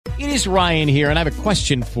It is Ryan here, and I have a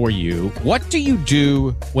question for you. What do you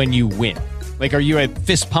do when you win? Like, are you a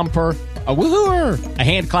fist pumper, a woohooer, a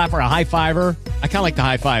hand clapper, a high fiver? I kind of like the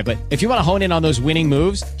high five, but if you want to hone in on those winning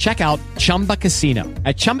moves, check out Chumba Casino.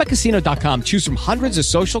 At ChumbaCasino.com, choose from hundreds of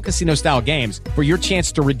social casino-style games for your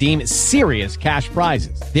chance to redeem serious cash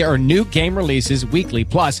prizes. There are new game releases weekly,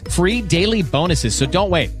 plus free daily bonuses. So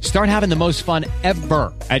don't wait. Start having the most fun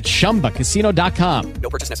ever at ChumbaCasino.com. No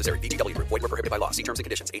purchase necessary. VGW Group. Void where prohibited by law. See terms and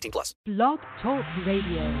conditions. 18 plus. Blog Talk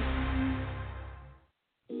Radio.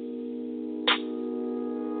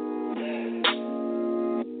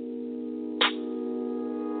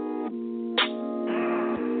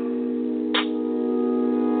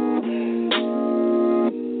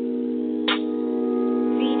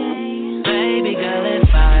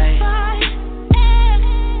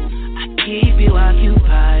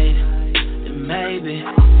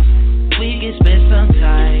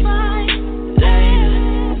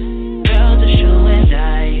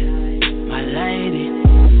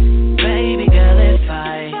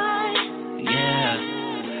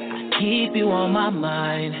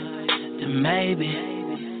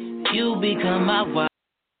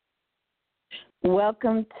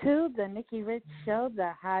 Welcome to the Nikki Rich Show,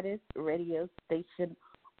 the hottest radio station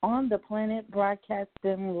on the planet,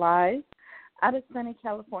 broadcasting live out of sunny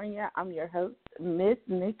California. I'm your host, Miss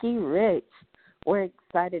Nikki Rich. We're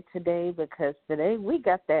excited today because today we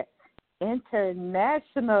got that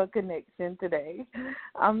international connection today.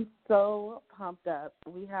 I'm so pumped up.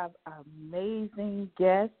 We have amazing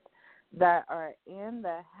guests that are in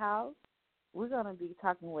the house. We're going to be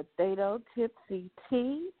talking with Dato Tipsy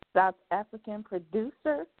T, South African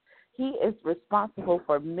producer. He is responsible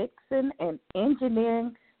for mixing and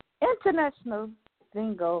engineering international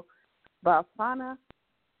single Bafana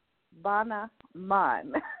Bana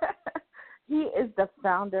Man. He is the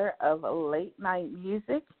founder of Late Night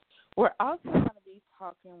Music. We're also going to be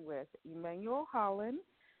talking with Emmanuel Holland.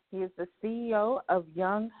 He is the CEO of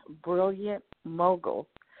Young Brilliant Mogul.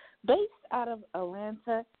 Based out of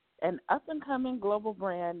Atlanta, an up-and-coming global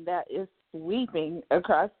brand that is sweeping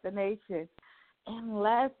across the nation. And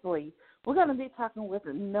lastly, we're going to be talking with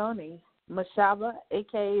Noni Mashaba,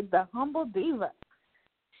 a.k.a. the Humble Diva.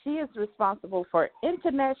 She is responsible for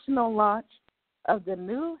international launch of the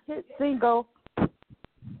new hit single,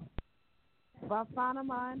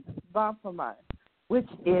 Bafana Bafana, which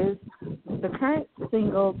is the current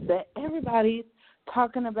single that everybody's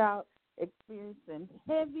talking about, experiencing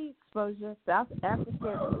heavy exposure South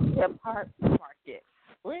African hip-hop market.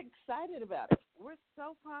 We're excited about it. We're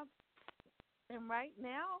so pumped. And right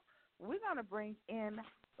now, we're going to bring in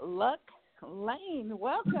Luck Lane.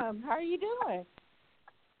 Welcome. How are you doing?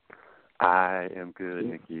 I am good,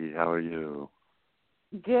 Nikki. How are you?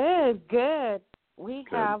 Good, good. We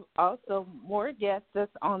have also more guests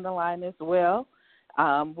that's on the line as well.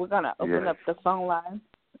 We're going to open up the phone line.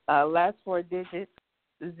 Last four digits,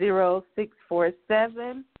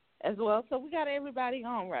 0647 as well. So we got everybody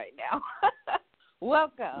on right now.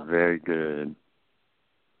 Welcome. Very good.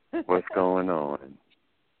 What's going on?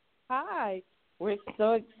 Hi. We're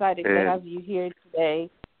so excited to have you here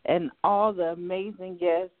today and all the amazing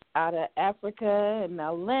guests out of Africa and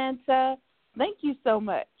Atlanta. Thank you so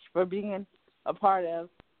much for being a part of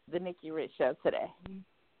the Nikki Rich Show today.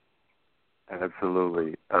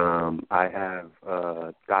 Absolutely. I have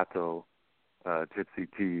Dato Tipsy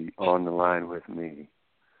T on the line with me.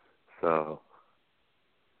 So,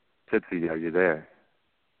 Tipsy, are you there?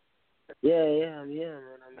 Yeah, I'm here,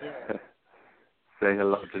 man. I'm here. Say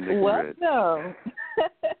hello to Nikki Rich. Welcome.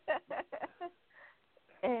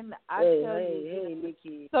 And Hey,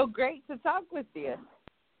 Nikki. So great to talk with you.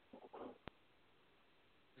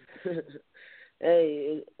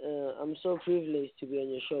 Hey, I'm so privileged to be on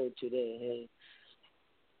your show today. Hey.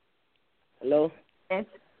 Hello? And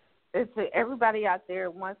to everybody out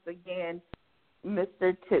there, once again,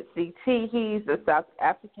 Mr. Tipsy T, he's a South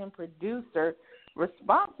African producer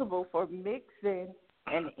responsible for mixing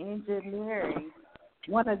and engineering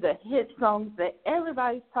one of the hit songs that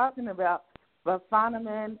everybody's talking about,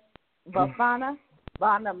 Bafana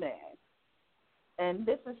Bana Man. And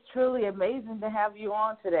this is truly amazing to have you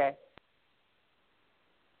on today.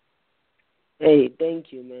 Hey,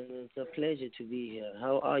 thank you, man. It's a pleasure to be here.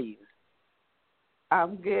 How are you?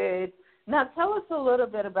 I'm good. Now, tell us a little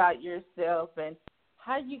bit about yourself and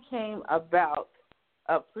how you came about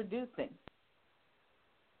producing.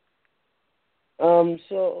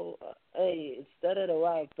 It started a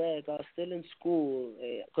while back. I was still in school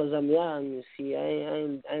because I'm young. You see,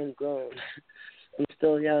 I ain't grown. I'm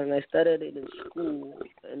still young. I started it in school,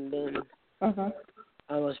 and then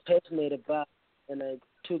I was passionate about it, and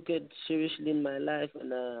took it seriously in my life,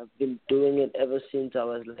 and I've been doing it ever since I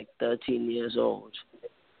was like 13 years old.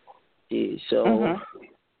 See, so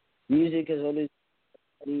music has always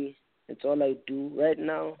been me. It's all I do. Right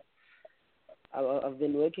now, I've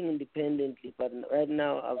been working independently, but right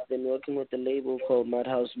now I've been working with a label called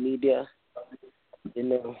Madhouse Media. You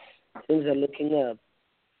know, things are looking up.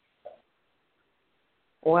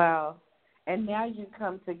 Wow. And now you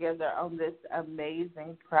come together on this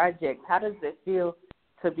amazing project. How does it feel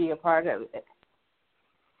to be a part of it?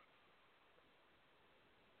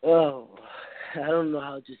 Oh, I don't know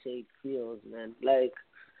how to say it feels, man. Like,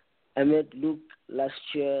 I met Luke last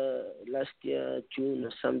year, June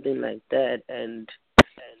or something like that, and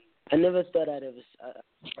I never thought I'd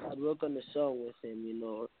work on a song with him, you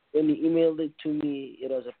know. When he emailed it to me, it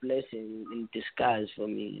was a blessing in disguise for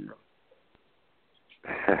me, you know.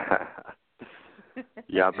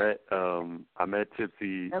 Yeah, I met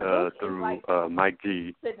Tipsy through like Mike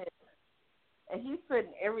G. And he's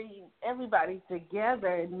putting everybody together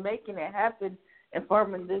and making it happen and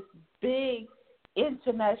forming this big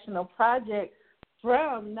international project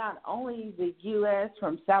from not only the U.S.,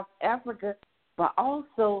 from South Africa, but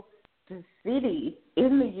also the cities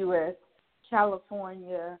in the U.S.,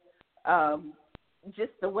 California,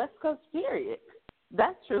 just the West Coast period.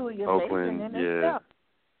 That's truly amazing Oakland, in itself.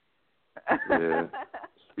 Yeah.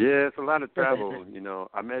 Yeah, it's a lot of travel, you know.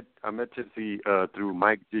 I met Tipsy through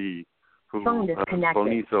Mike G, who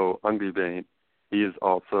Boniso Angribane. He is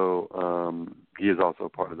also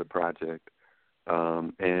part of the project.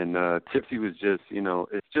 And Tipsy was just, you know,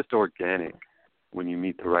 it's just organic. When you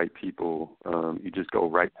meet the right people, you just go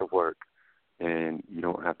right to work, and you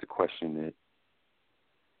don't have to question it.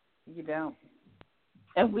 You don't.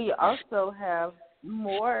 And we also have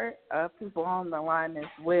more people on the line as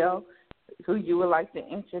well who you would like to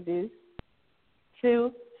introduce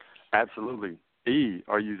to. Absolutely. E,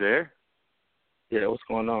 are you there? Yeah, what's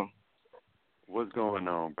going on? What's going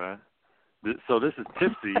on, bruh? So this is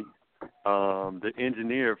Tipsy, the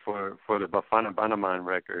engineer for the Bafana Banaman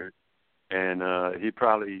record, and he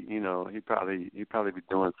probably be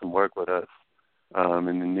doing some work with us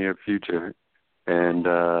in the near future. And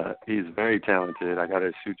he's very talented. I got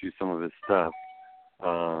to shoot you some of his stuff.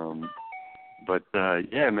 But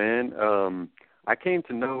yeah, man, I came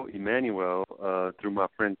to know Emmanuel through my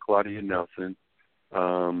friend Claudia Nelson.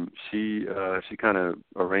 She kind of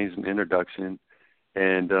arranged an introduction,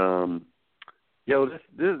 and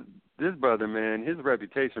this brother, man, his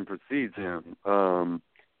reputation precedes him.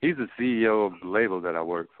 He's the CEO of the label that I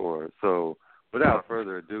work for. So without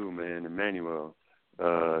further ado, man, Emmanuel,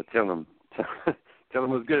 tell him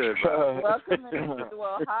what's good. Welcome to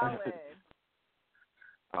Holland.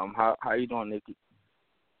 How you doing, Nikki?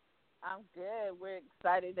 I'm good. We're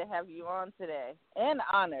excited to have you on today, and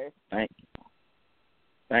honored. Thank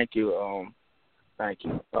you.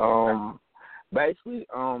 Basically,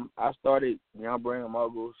 I started Young Brand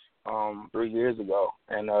Moguls 3 years ago,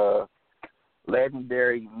 and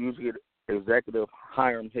legendary music executive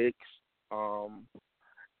Hiram Hicks.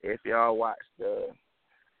 If y'all watch the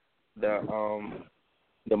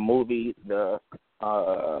movie, the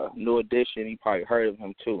New Edition, you probably heard of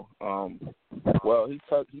him too. Well, he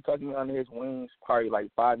took me under his wings probably like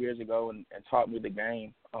 5 years ago and taught me the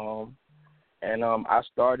game. And I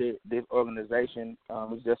started this organization.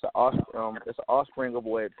 It's just an offspring of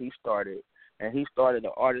what he started, and he started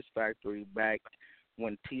the Artist Factory back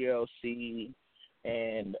when TLC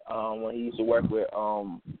and when he used to work with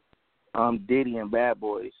Diddy and Bad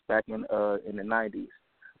Boys back in the 90s.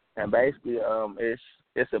 And basically,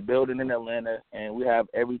 it's a building in Atlanta, and we have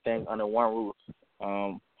everything under one roof,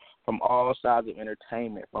 from all sides of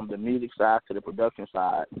entertainment, from the music side to the production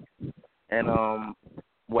side. And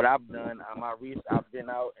what I've done, I've been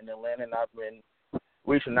out in Atlanta, and I've been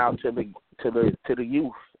reaching out to the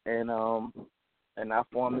youth, and I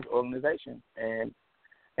formed this organization, and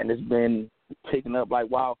it's been picking up like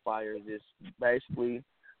wildfires. It's basically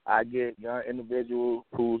I get young individuals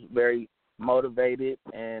who's very motivated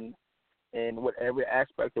and with every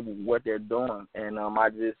aspect of what they're doing, and I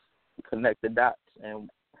just connect the dots, and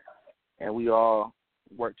we all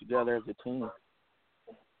work together as a team.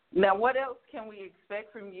 Now, what else can we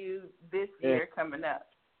expect from you this year coming up?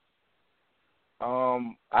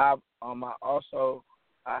 I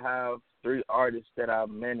have 3 artists that I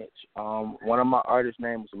manage. One of my artists'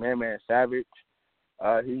 name is Man Savage.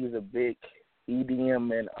 He's a big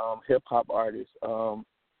EDM and hip hop artist.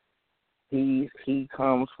 He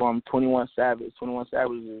comes from 21 Savage. 21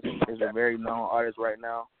 Savage is a very known artist right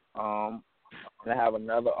now. And I have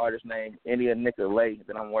another artist named India Nicolay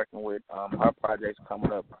that I'm working with. Her project's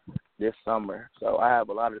coming up this summer. So I have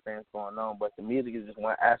a lot of things going on, but the music is just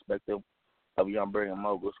one aspect of Young Brilliant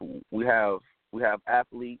Moguls. We have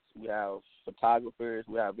athletes, we have photographers,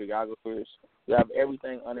 we have videographers, we have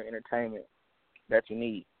everything under entertainment that you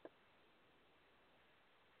need.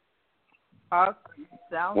 Awesome.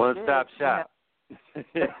 Sounds One-stop shop.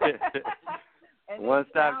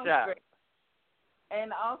 One-stop shop. Great.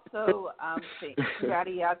 And also,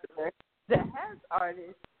 everybody out there that has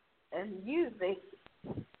artists and music,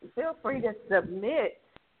 feel free to submit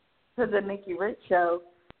to the Nikki Rich Show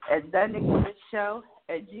at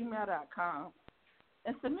thenickyrichshow@gmail.com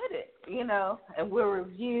and submit it, and we'll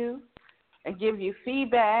review and give you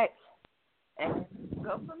feedback and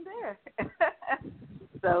go from there.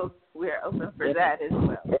 So we're open for that as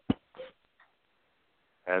well.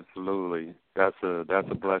 Absolutely, that's a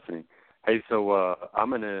blessing. Hey, so I'm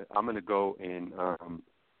gonna go and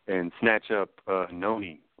snatch up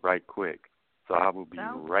Noni right quick. So I will be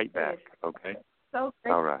right back. Okay. So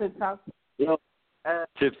great All right. to talk to you.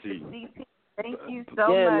 Tipsy. CP, thank you so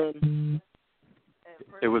much. Man.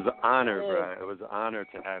 It was an honor, bro. It was an honor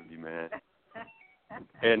to have you, man.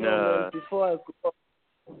 And man, before I go,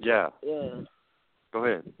 yeah. Go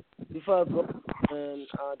ahead. Before I go, man,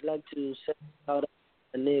 I'd like to shout out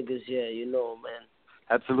the niggas here, man.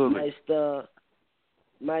 Absolutely.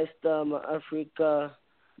 Meister, Africa,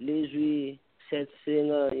 Lizzy, Set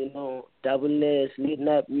Singer, Double S,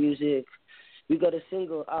 Midnight Music. We got a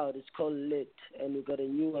single out. It's called Lit, and we got a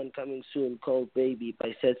new one coming soon called Baby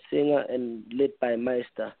by Set Singer and Lit by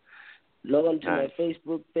Meister. Log on to my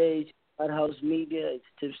Facebook page, House Media. It's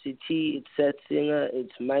Tipsy T, it's Set Singer,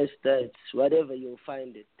 it's Meister, it's whatever, you'll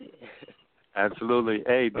find it there. Absolutely.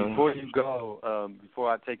 Hey, before you go, before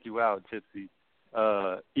I take you out, Tipsy,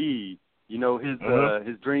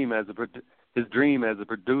 his dream as a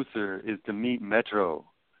producer is to meet Metro.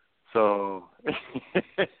 So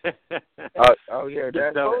yeah,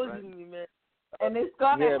 that's me, man. And it's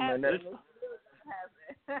gonna happen.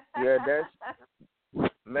 Man, that's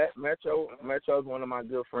Metro's one of my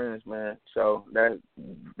good friends, man. So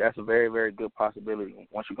that's a very, very good possibility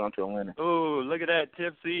once you go into Atlanta. Ooh, look at that,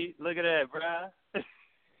 Tipsy. Look at that, bruh.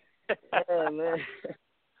 Yeah, man.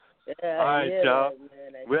 Yeah, all right, y'all.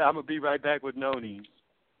 Man. I'm gonna be right back with Noni.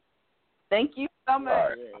 Thank you so much.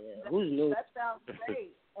 Right. Yeah. Who's new? That sounds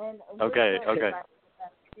great. And Okay.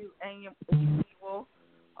 You and your people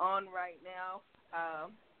on right now.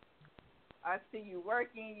 I see you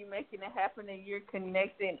working, you making it happen, and you're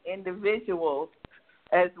connecting individuals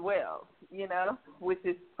as well, which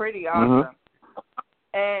is pretty awesome.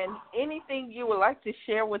 And anything you would like to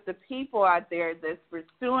share with the people out there that's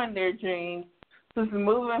pursuing their dreams, who's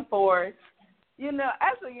moving forward,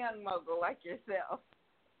 as a young mogul like yourself?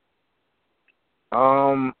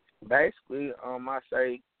 Basically, I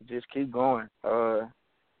say just keep going.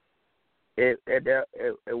 It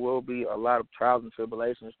will be a lot of trials and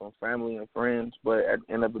tribulations from family and friends, but at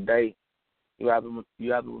the end of the day, you have to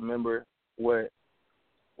remember what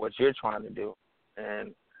you're trying to do,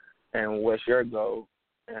 and what's your goal,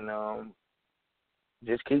 and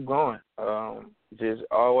just keep going. Just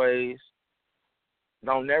always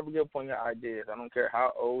don't never give up on your ideas. I don't care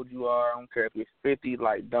how old you are. I don't care if you're 50.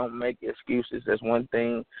 Don't make excuses. That's one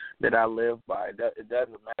thing that I live by. It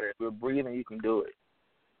doesn't matter. If you're breathing, you can do it.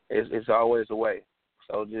 It's always a way.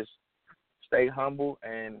 So just stay humble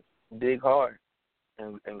and dig hard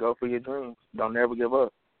and go for your dreams. Don't never give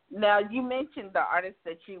up. Now, you mentioned the artists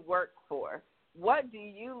that you work for. What do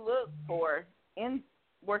you look for in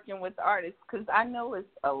working with artists? Because I know it's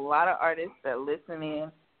a lot of artists that listen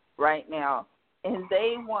in right now, and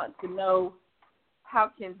they want to know how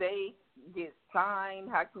can they get signed,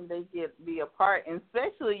 how can they be a part, and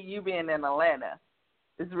especially you being in Atlanta.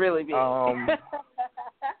 It's really big.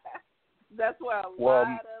 That's where a lot of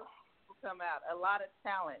people come out. A lot of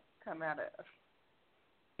talent come out of.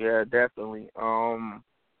 Yeah, definitely.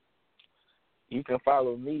 You can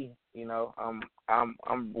follow me.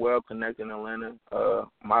 I'm well connected in Atlanta.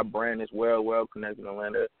 My brand is well connected in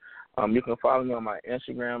Atlanta. You can follow me on my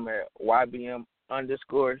Instagram at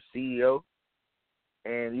ybm_CEO,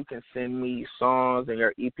 and you can send me songs and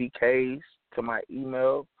your EPKs to my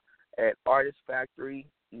email at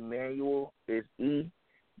artistfactoryemmanuel is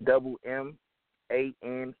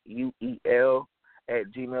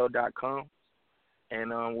EMMANUEL@gmail.com,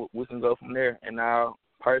 and we can go from there. And I'll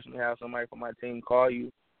personally have somebody from my team call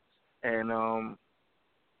you, and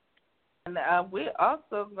we're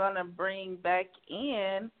also gonna bring back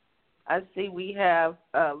in. I see we have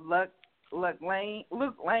Luke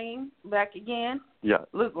Lane back again. Yeah.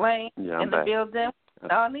 Luke Lane in the building.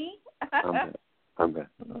 Donnie. I'm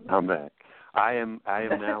back. I am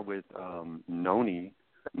now with Noni,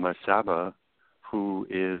 Mashaba, who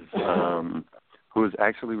is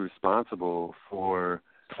actually responsible for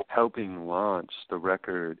helping launch the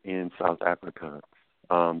record in South Africa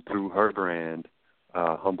through her brand,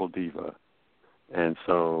 Humble Diva. And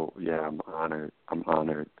so, yeah, I'm honored. I'm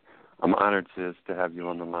honored, sis, to have you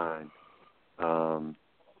on the line.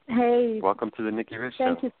 Hey. Welcome to the Nikki Rich Show.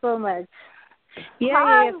 Thank you so much. Hi,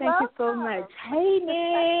 Yeah, thank welcome. you so much. Hey,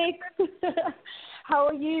 Nick. How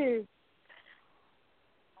are you?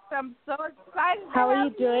 I'm so excited. How are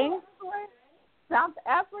you doing? South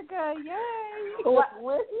Africa, yay! What?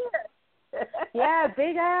 We're here. Yeah,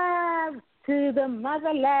 big up to the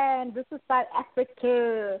motherland. This is South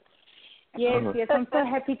Africa. Yes, yes. I'm so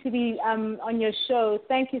happy to be on your show.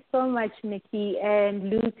 Thank you so much, Nikki and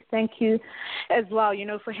Luke. Thank you as well,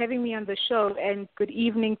 for having me on the show. And good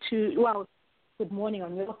evening good morning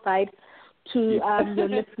on your side to your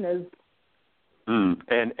listeners.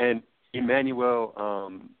 And Emmanuel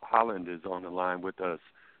Holland is on the line with us,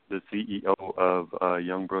 the CEO of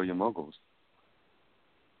Young Brilliant Moguls.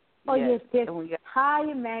 Oh, yes. Hi,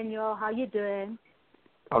 Emmanuel. How you doing?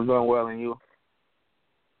 I'm doing well, and you?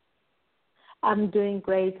 I'm doing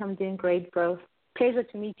great, bro. Pleasure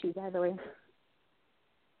to meet you, by the way.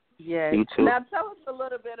 Yes. You too. Now tell us a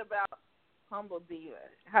little bit about Humble Diva.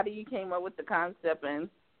 How do you came up with the concept, and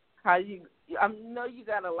how I know you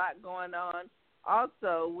got a lot going on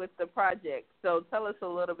also with the project. So tell us a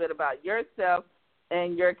little bit about yourself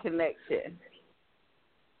and your connection.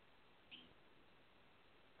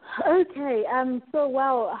 Okay.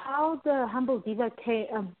 How the Humble Diva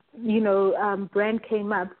brand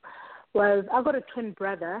came up was I've got a twin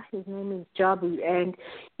brother. His name is Jabu, and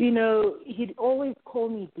he'd always call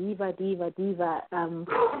me Diva,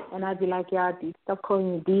 and I'd be like, yeah, dude, stop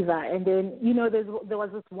calling me Diva. And then there was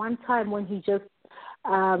this one time when he just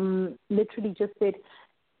literally just said,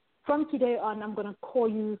 from today on, I'm going to call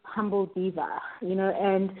you Humble Diva,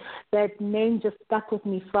 and that name just stuck with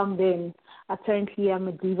me from then. Apparently, I'm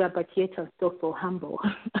a diva, but yet I'm still so humble.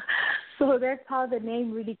 So that's how the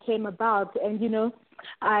name really came about. And,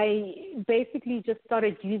 I basically just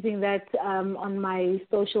started using that on my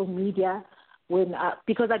social media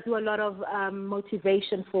because I do a lot of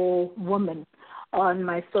motivation for women on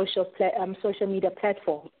my social media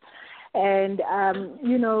platforms. And,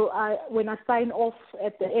 when I sign off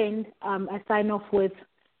at the end, I sign off with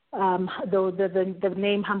the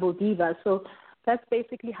name Humble Diva. So that's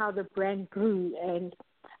basically how the brand grew. And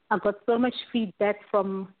I got so much feedback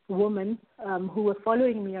from women who were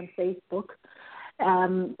following me on Facebook,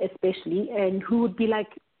 especially, and who would be like,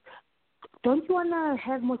 don't you want to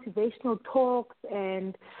have motivational talks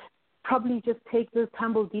and probably just take this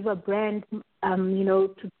Humble Diva brand,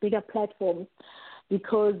 to bigger platforms?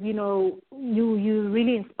 Because, you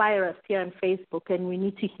really inspire us here on Facebook, and we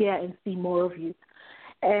need to hear and see more of you.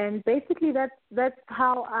 And basically that's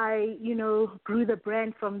how I, grew the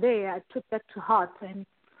brand from there. I took that to heart, and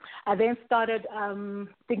I then started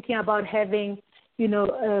thinking about having,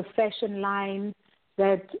 a fashion line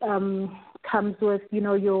that comes with,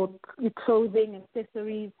 your clothing,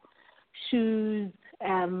 accessories, shoes,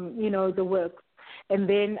 the works. And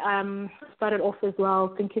then started off as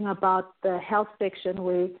well thinking about the health section,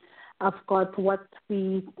 where I've got what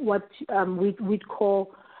we'd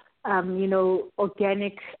call,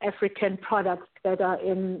 organic African products that are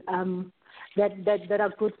in that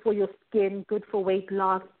are good for your skin, good for weight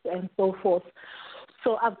loss, and so forth.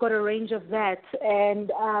 So I've got a range of that,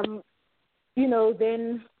 and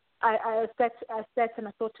then I sat and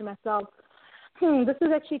I thought to myself, this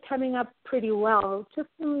is actually coming up pretty well. Just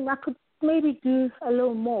I could maybe do a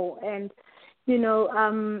little more, and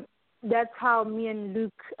that's how me and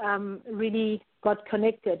Luke really got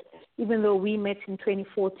connected, even though we met in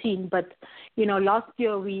 2014. But last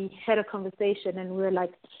year we had a conversation, and we were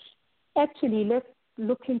like, actually, let's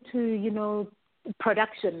look into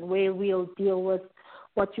production, where we'll deal with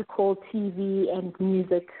what you call TV and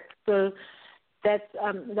music. So that's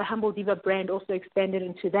the Humble Diva brand also expanded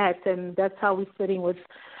into that, and that's how we're sitting with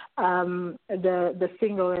the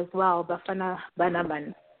single as well, Bafana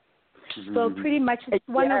Banaman. Mm-hmm. So pretty much it's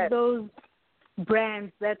one of those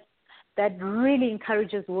brands that really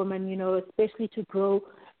encourages women, especially to grow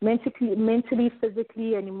mentally,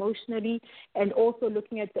 physically, and emotionally, and also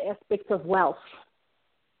looking at the aspects of wealth.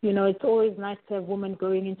 It's always nice to have women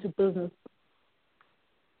going into business.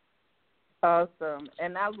 Awesome.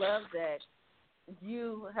 And I love that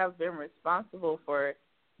you have been responsible for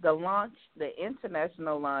the launch, the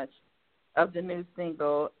international launch of the new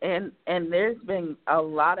single, and there's been a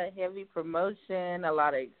lot of heavy promotion, a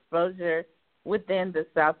lot of exposure within the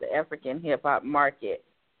South African hip-hop market.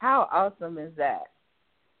 How awesome is that?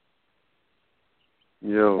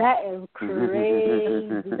 Yo. That is crazy.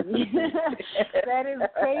 That is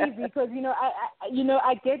crazy because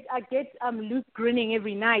I get Luke grinning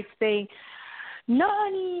every night saying,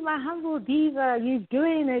 "Noni, my humble diva, you're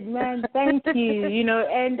doing it, man. Thank you."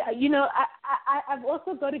 I've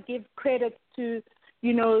also got to give credit to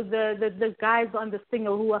the guys on the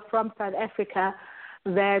single who are from South Africa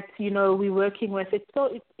that we're working with.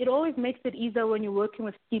 It always makes it easier when you're working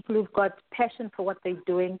with people who've got passion for what they're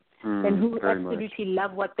doing and who absolutely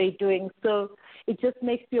love what they're doing. So it just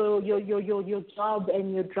makes your job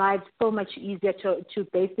and your drive so much easier to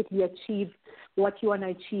basically achieve what you want to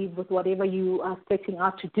achieve with whatever you are setting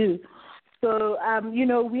out to do. So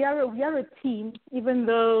we are a team, even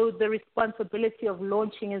though the responsibility of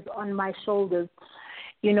launching is on my shoulders.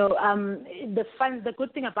 The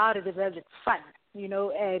good thing about it is that it's fun,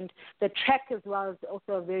 and the track as well is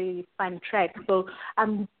also a very fun track. So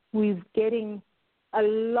we're getting a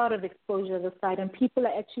lot of exposure this side, and people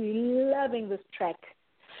are actually loving this track.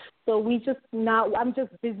 So I'm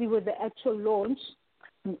just busy with the actual launch,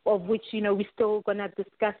 of which we're still gonna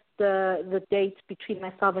discuss the dates between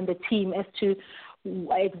myself and the team as to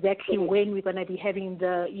exactly when we're gonna be having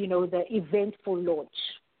the eventful launch.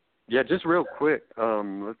 Yeah, just real quick.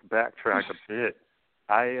 Let's backtrack a bit.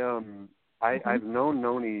 I've known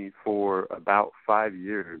Noni for about 5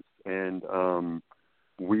 years, and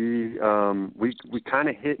we kind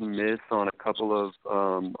of hit and miss on a couple of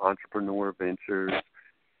entrepreneur ventures,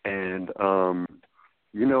 and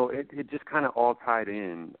it just kind of all tied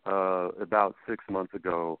in about 6 months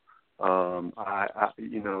ago.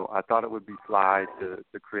 I thought it would be fly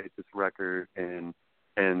to create this record and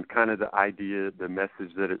kind of the idea, the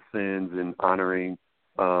message that it sends in honoring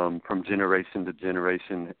from generation to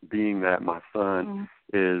generation, being that my son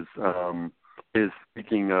is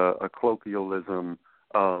speaking a colloquialism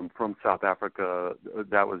from South Africa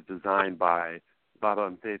that was designed by Baba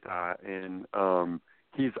Mteta, and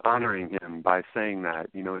he's honoring him by saying that.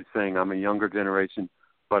 He's saying, I'm a younger generation,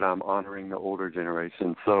 but I'm honoring the older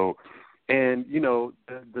generation. So, and,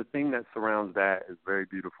 the thing that surrounds that is very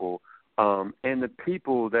beautiful. And the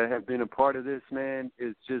people that have been a part of this, man,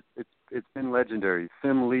 is just, it's been legendary.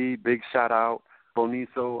 Sim Lee, big shout out.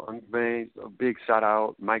 Boniso, Banks, big shout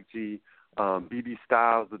out. Mike G, BB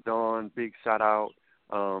Styles, The Dawn, big shout out.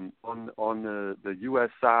 On the U.S.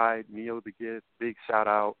 side, Neo the Gift, big shout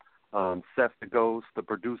out. Seth the Ghost, the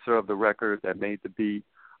producer of the record that made the beat,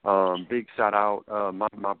 big shout out.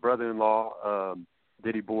 My brother-in-law,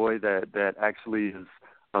 Diddy Boy, that actually is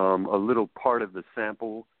a little part of the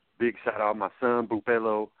sample. Big shout out my son,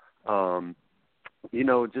 Bupelo.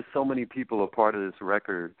 Just so many people are part of this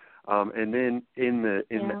record. And then in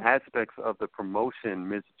the aspects of the promotion,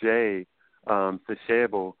 Miss J,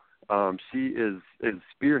 Seshebo, she is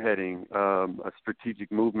spearheading a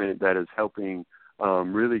strategic movement that is helping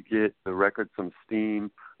really get the record some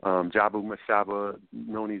steam. Jabu Mashaba,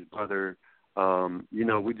 Noni's brother.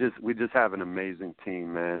 We just have an amazing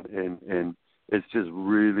team, man, and it's just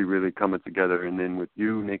really, really coming together. And then with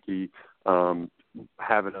you, Nikki,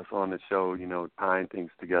 having us on the show, tying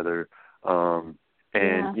things together. And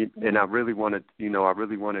I really wanted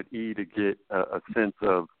E to get a sense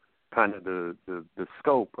of kind of the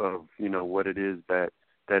scope of, what it is that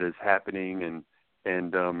is happening,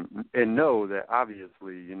 and know that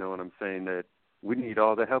obviously, you know what I'm saying, that we need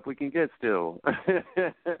all the help we can get still.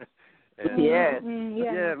 And, yeah,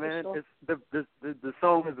 man. Sure. It's the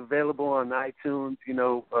song is available on iTunes,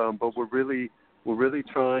 but we're really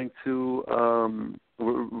trying to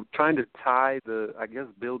tie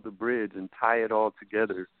build the bridge and tie it all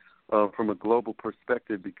together from a global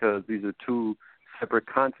perspective, because these are two separate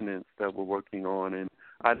continents that we're working on, and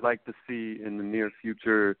I'd like to see in the near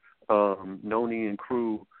future Noni and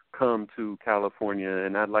crew come to California,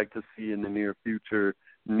 and I'd like to see in the near future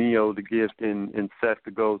Neo the Gift and Seth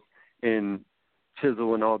the Ghost and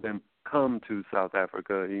Chisel and all them come to South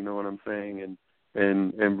Africa, you know what I'm saying,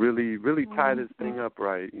 and really tie this thing up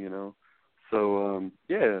right, So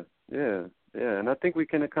and I think we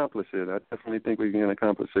can accomplish it. I definitely think we can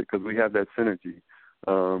accomplish it because we have that synergy.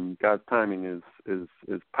 God's timing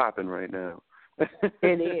is popping right now.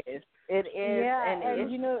 It is. It is, yeah, and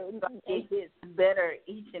it gets better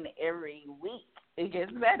each and every week. It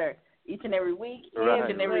gets better each and every week, right. each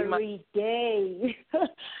and every month. Every day.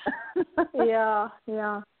 Yeah.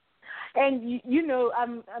 And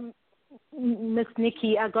Miss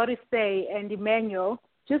Nikki, I got to say, and Emmanuel,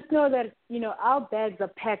 just know that our bags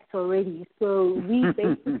are packed already. So we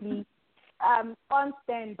basically on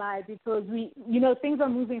standby because we things are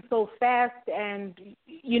moving so fast, and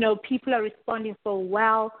people are responding so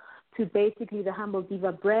well to basically the Humble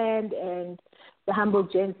Diva brand, and the Humble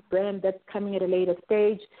Gents brand that's coming at a later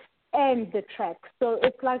stage, and the track. So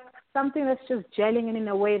it's like something that's just gelling in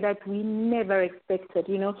a way that we never expected.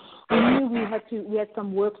 We knew we had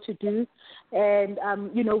some work to do, and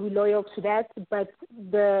we're loyal to that. But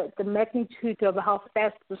the magnitude of how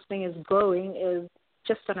fast this thing is growing is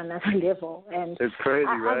just on another level. And it's crazy,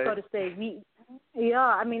 right? I've got to say,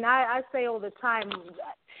 I say all the time,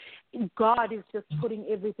 God is just putting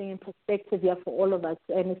everything in perspective here for all of us,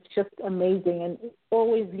 and it's just amazing, and it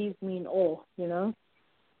always leaves me in awe,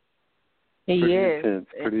 He is.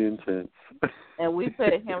 Pretty intense. And we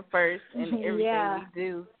put him first in everything we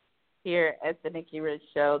do here at the Nikki Rich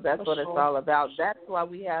Show. That's what it's all about. That's why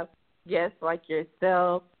we have guests like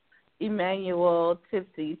yourself, Emmanuel,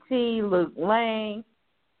 Tipsy T, Luke Lang,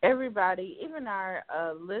 everybody, even our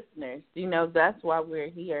listeners. That's why we're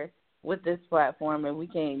here with this platform, and we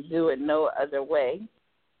can't do it no other way.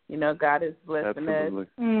 God is blessing us.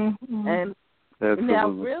 Mm-hmm. And now,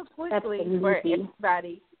 real quickly, for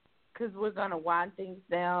everybody, because we're going to wind things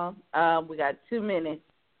down, we got 2 minutes.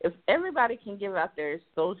 If everybody can give out their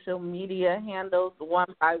social media handles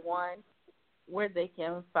one by one, where they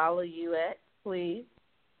can follow you at, please.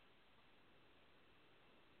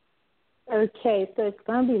 Okay, so it's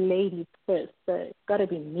going to be ladies first, so it's got to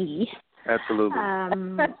be me. Absolutely.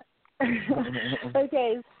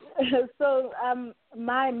 Okay, so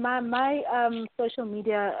my social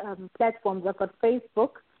media platforms, I've got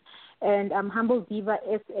Facebook, and Humble Diva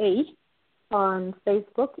SA on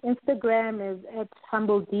Facebook. Instagram is at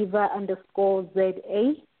Humble Diva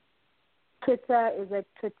 _ZA. Twitter is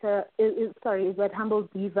at Humble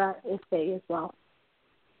Diva SA as well.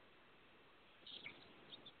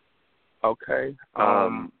 Okay.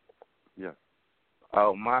 Yeah.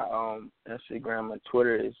 Oh, my Instagram and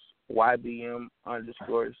Twitter is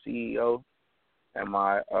YBM_CEO, and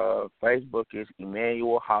my Facebook is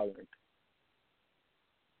Emmanuel Holland.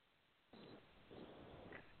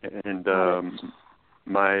 And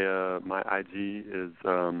my IG is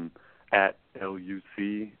at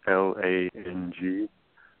LUCLANG,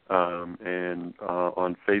 and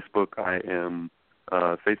on Facebook I am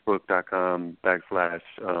facebook.com /LUCTLANG,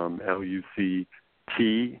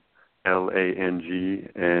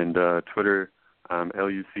 and Twitter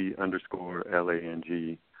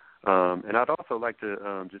LUC_LANG. And I'd also like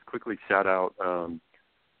to just quickly shout out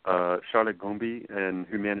Charlotte Gombe and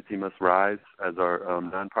Humanity Must Rise as our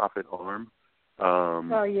nonprofit arm.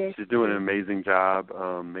 Yes. She's doing an amazing job,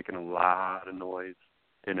 making a lot of noise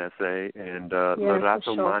in SA. And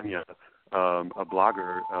Lorato Mania, a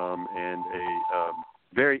blogger and a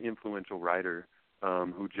very influential writer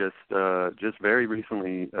who just very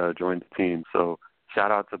recently joined the team. So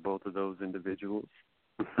shout out to both of those individuals.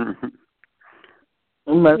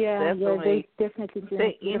 They definitely do.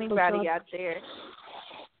 To anybody out there.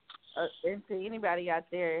 And to anybody out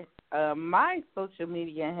there, my social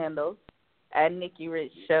media handles at Nikki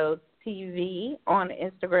Rich Show TV on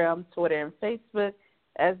Instagram, Twitter, and Facebook,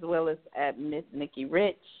 as well as at Miss Nikki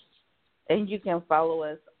Rich. And you can follow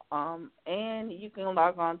us, and you can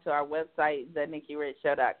log on to our website,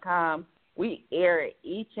 thenickyrichshow.com. We air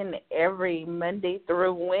each and every Monday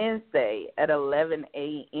through Wednesday at 11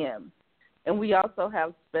 a.m. And we also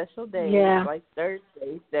have special days, like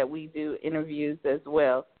Thursdays, that we do interviews as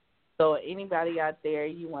well. So anybody out there,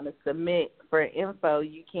 you want to submit for info,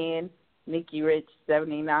 you can,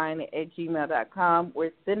 nikkirich79@gmail.com.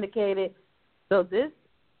 We're syndicated. So this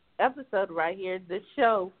episode right here, this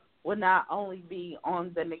show, will not only be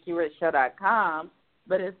on the nikkirichshow.com,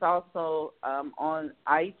 but it's also on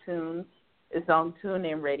iTunes. It's on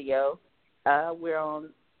TuneIn Radio. We're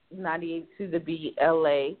on 98 to the B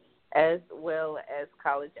LA, as well as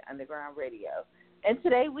College Underground Radio. And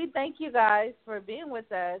today we thank you guys for being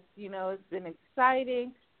with us. It's been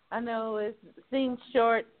exciting. I know it seems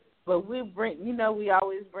short, but we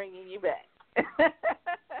always bringing you back.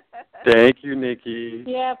 Thank you, Nikki.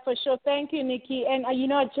 Yeah, for sure. Thank you, Nikki. And,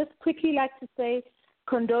 I'd just quickly like to say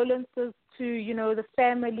condolences to, the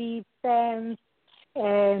family, fans,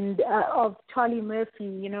 and of Charlie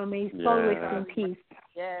Murphy. May his soul rest in peace.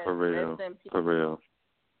 Yes, for real. For real.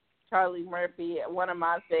 Charlie Murphy, one of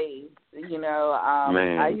my faves.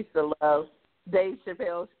 I used to love Dave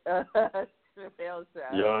Chappelle's show.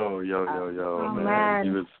 Yo,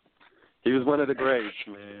 man. He was one of the greats,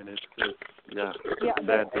 man. It's just,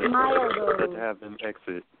 sad to have him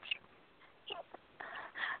exit.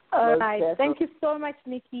 All right. Thank you so much,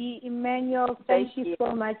 Nikki. Emmanuel, thank you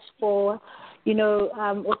so much for,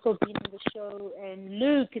 also being on the show. And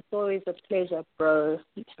Luke, it's always a pleasure, bro.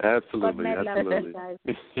 Absolutely.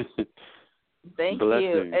 Thank Blessings.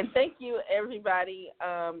 you. And thank you, everybody.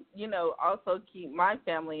 Also keep my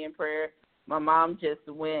family in prayer. my mom just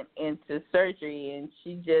went into surgery, and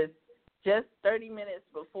she just 30 minutes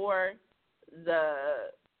before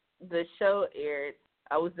the show aired,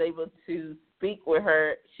 I was able to speak with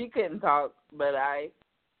her. She couldn't talk, but I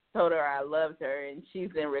told her I loved her, and she's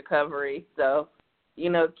in recovery. So,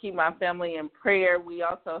 keep my family in prayer. We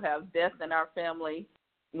also have death in our family.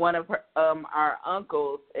 One of our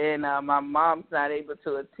uncles, and my mom's not able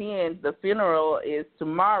to attend. The funeral is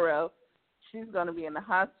tomorrow. She's going to be in the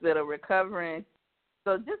hospital recovering.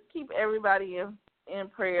 So just keep everybody in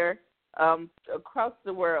prayer across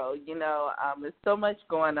the world. There's so much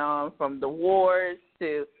going on, from the wars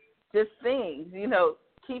to just things.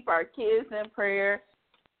 Keep our kids in prayer,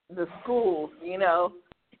 the schools,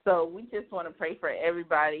 So we just want to pray for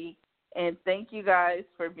everybody. And thank you guys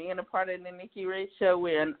for being a part of the Nikki Rich Show.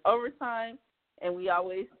 We're in overtime, and we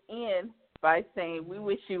always end by saying we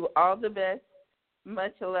wish you all the best,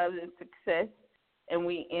 much love and success, and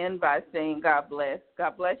we end by saying God bless.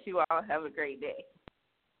 God bless you all. Have a great day.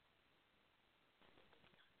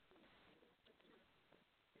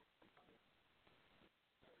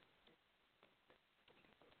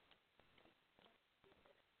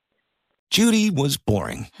 Judy was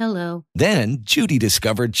boring. Hello. Then Judy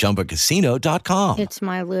discovered ChumbaCasino.com. It's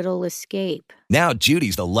my little escape. Now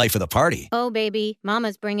Judy's the life of the party. Oh, baby,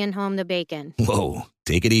 mama's bringing home the bacon. Whoa,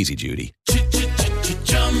 take it easy, Judy.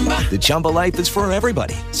 The Chumba life is for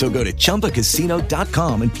everybody. So go to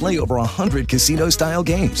ChumbaCasino.com and play over 100 casino-style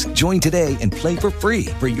games. Join today and play for free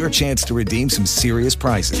for your chance to redeem some serious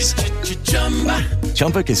prizes.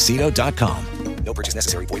 ChumbaCasino.com. No purchase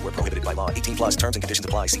necessary. Void where prohibited by law. 18+ terms and conditions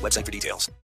apply. See website for details.